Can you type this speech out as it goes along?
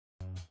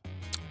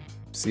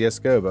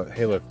CSGO, but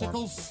Halo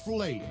form.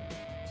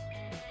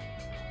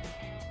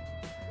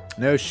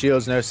 No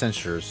shields, no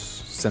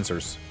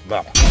sensors.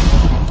 Wow.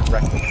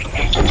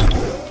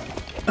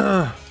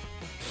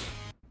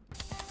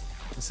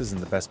 This isn't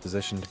the best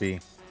position to be.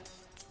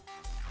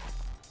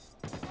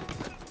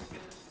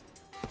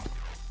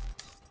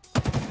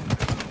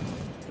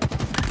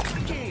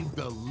 Gain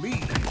the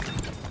lead.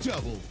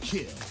 Double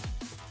kill.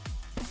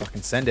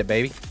 Fucking send it,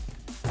 baby.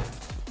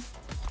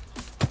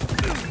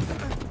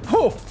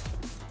 Oh!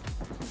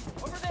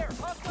 Over there,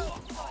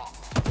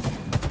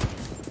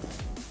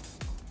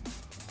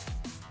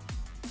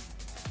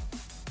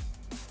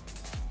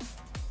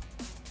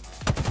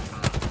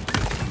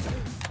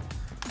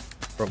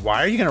 Bro,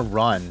 why are you gonna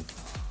run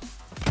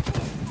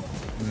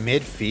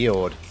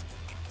midfield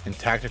in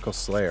Tactical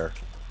Slayer?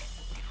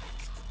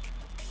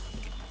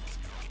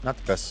 Not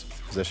the best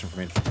position for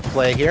me to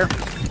play here.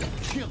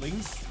 Killing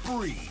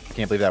spree.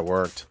 Can't believe that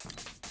worked.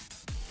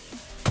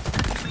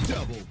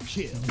 Double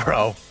kill.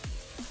 Bro.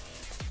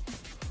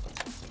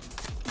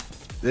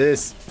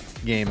 This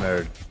game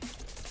mode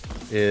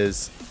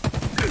is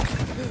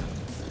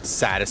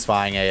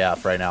satisfying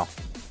AF right now.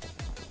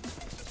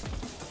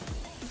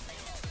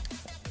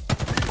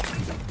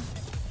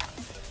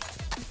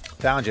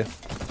 Found you.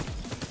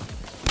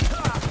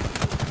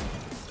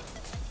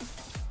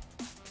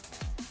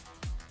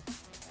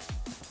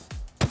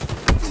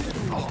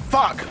 Oh,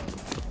 fuck!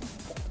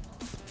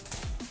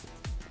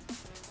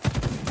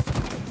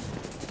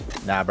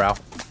 Nah, bro.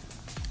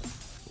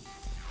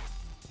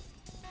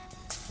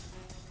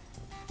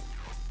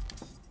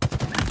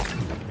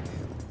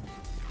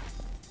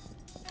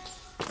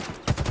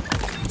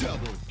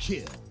 Double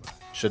kill.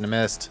 Shouldn't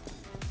have missed.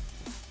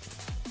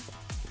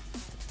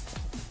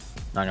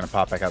 Not gonna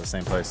pop back out the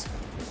same place.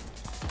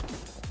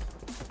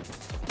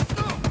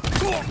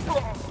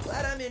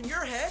 Glad I'm in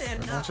your head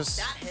and not just...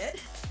 that head.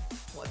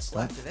 What's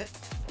left of it?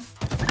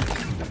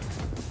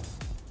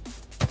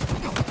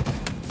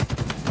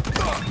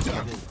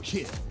 Double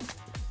kill.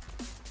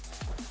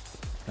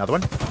 Another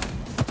one.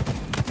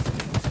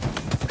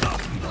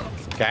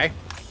 Okay.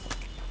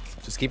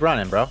 Just keep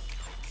running, bro.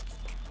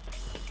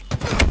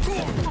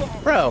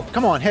 Bro,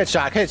 come on.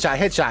 Headshot, headshot,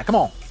 headshot. Come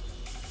on.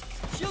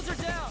 Shields are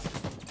down.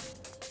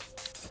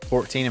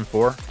 14 and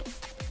 4.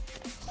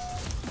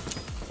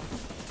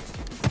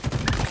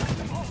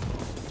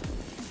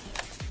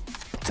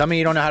 Tell me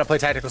you don't know how to play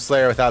Tactical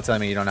Slayer without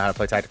telling me you don't know how to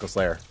play Tactical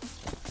Slayer.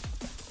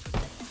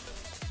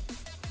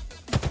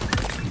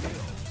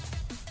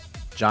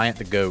 Giant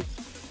the goat.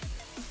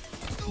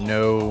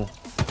 No.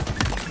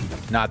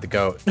 Not the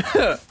goat.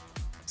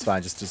 It's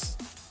fine, just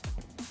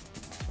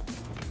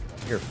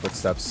hear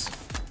footsteps.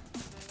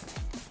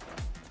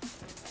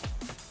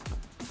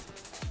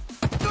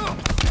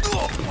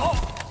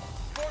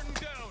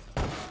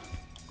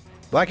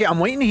 Blackie, I'm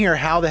waiting to hear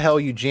how the hell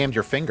you jammed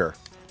your finger.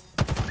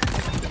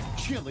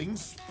 Killing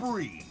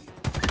spree.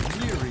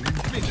 Nearing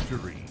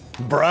victory.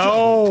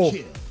 Bro!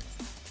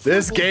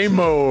 This game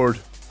mode.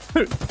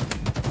 Do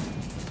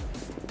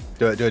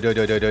it, do it, do it,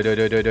 do it, do it, do it, do it,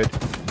 do it, do it.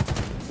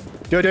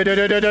 Do it, do it, do it,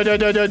 do it, do it, do it,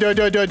 do it, do it,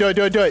 do it, do it,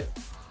 do it, do it.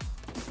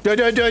 Do it,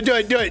 do it, do it, do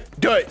it, do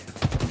it, do it.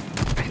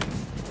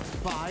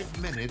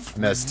 5 minutes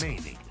Missed.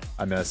 remaining.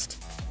 I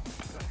missed.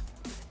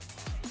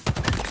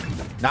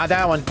 Not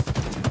that one.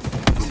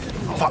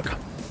 Fuck.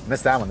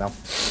 Missed that one though.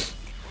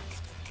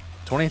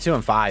 22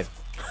 and 5.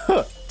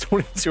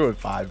 22 and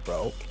 5,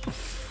 bro.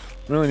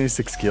 We only need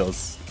 6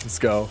 kills. Let's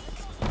go.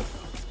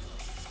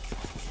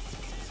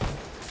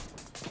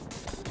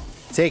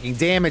 Taking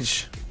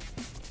damage.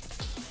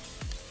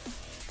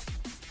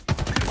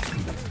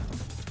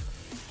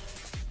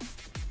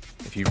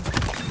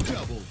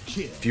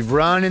 If you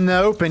run in the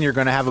open, you're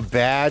gonna have a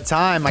bad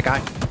time. Like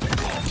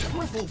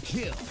Triple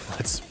kill.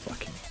 Let's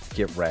fucking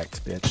get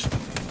wrecked, bitch.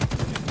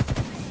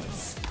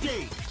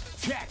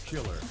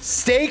 Steaktacular.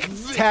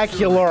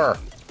 Steaktacular.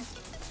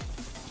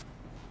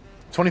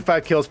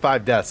 25 kills,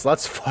 5 deaths.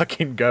 Let's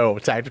fucking go.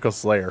 Tactical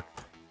Slayer.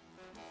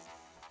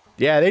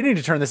 Yeah, they need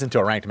to turn this into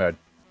a ranked mode.